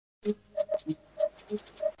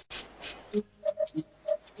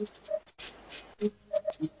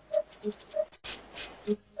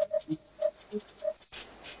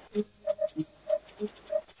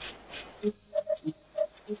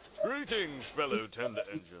Greetings, fellow Tender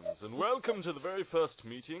Engines, and welcome to the very first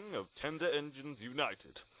meeting of Tender Engines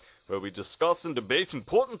United, where we discuss and debate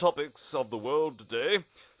important topics of the world today,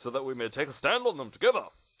 so that we may take a stand on them together.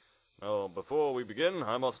 Now, before we begin,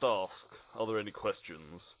 I must ask, are there any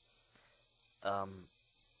questions?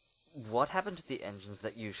 What happened to the engines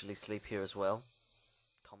that usually sleep here as well?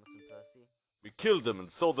 Thomas and Percy? We killed them and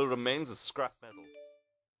sold their remains as scrap metal.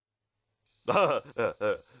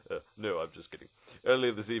 No, I'm just kidding.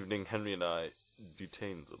 Earlier this evening, Henry and I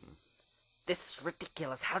detained them. This is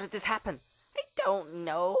ridiculous. How did this happen? I don't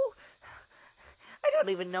know. I don't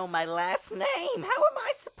even know my last name. How am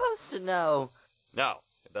I supposed to know? Now,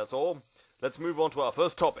 if that's all, let's move on to our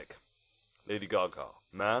first topic. Lady Gaga,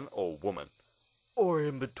 man or woman? Or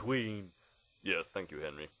in between. Yes, thank you,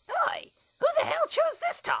 Henry. Oi! Who the hell chose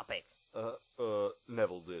this topic?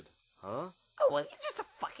 Neville did. Huh? Oh, well, you're just a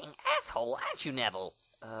fucking asshole, aren't you, Neville?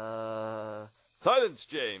 Silence,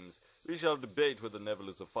 James! We shall debate whether Neville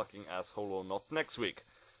is a fucking asshole or not next week.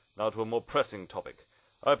 Now to a more pressing topic.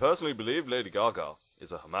 I personally believe Lady Gaga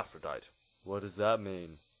is a hermaphrodite. What does that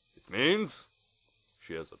mean? It means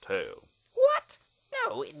she has a tail. What?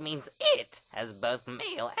 No, it means it has both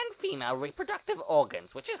male and female reproductive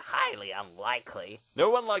organs, which is highly unlikely. No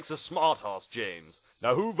one likes a smart-ass, James.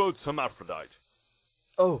 Now who votes hermaphrodite?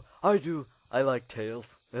 Oh, I do. I like tails.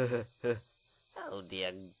 Oh,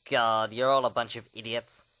 dear God, you're all a bunch of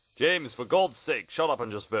idiots. James, for God's sake, shut up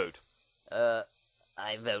and just vote. I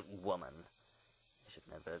vote woman. I should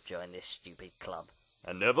never have joined this stupid club.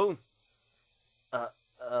 And Neville?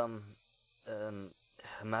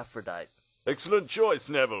 Hermaphrodite. Excellent choice,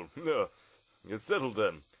 Neville. It's settled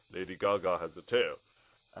then. Lady Gaga has a tail.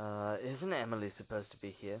 Isn't Emily supposed to be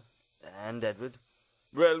here? And Edward?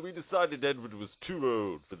 Well, we decided Edward was too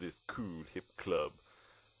old for this cool, hip club.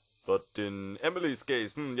 But in Emily's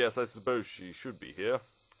case, yes, I suppose she should be here.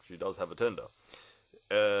 She does have a tender.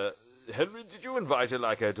 Henry, did you invite her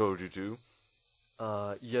like I told you to?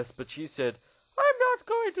 Yes, but she said, I'm not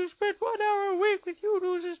going to spend 1 hour a week with you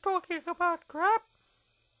losers talking about crap.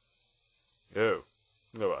 Oh,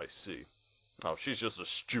 I see. Oh, she's just a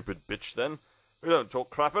stupid bitch then. We don't talk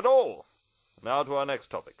crap at all. Now to our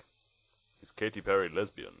next topic. Is Katy Perry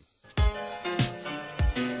lesbian?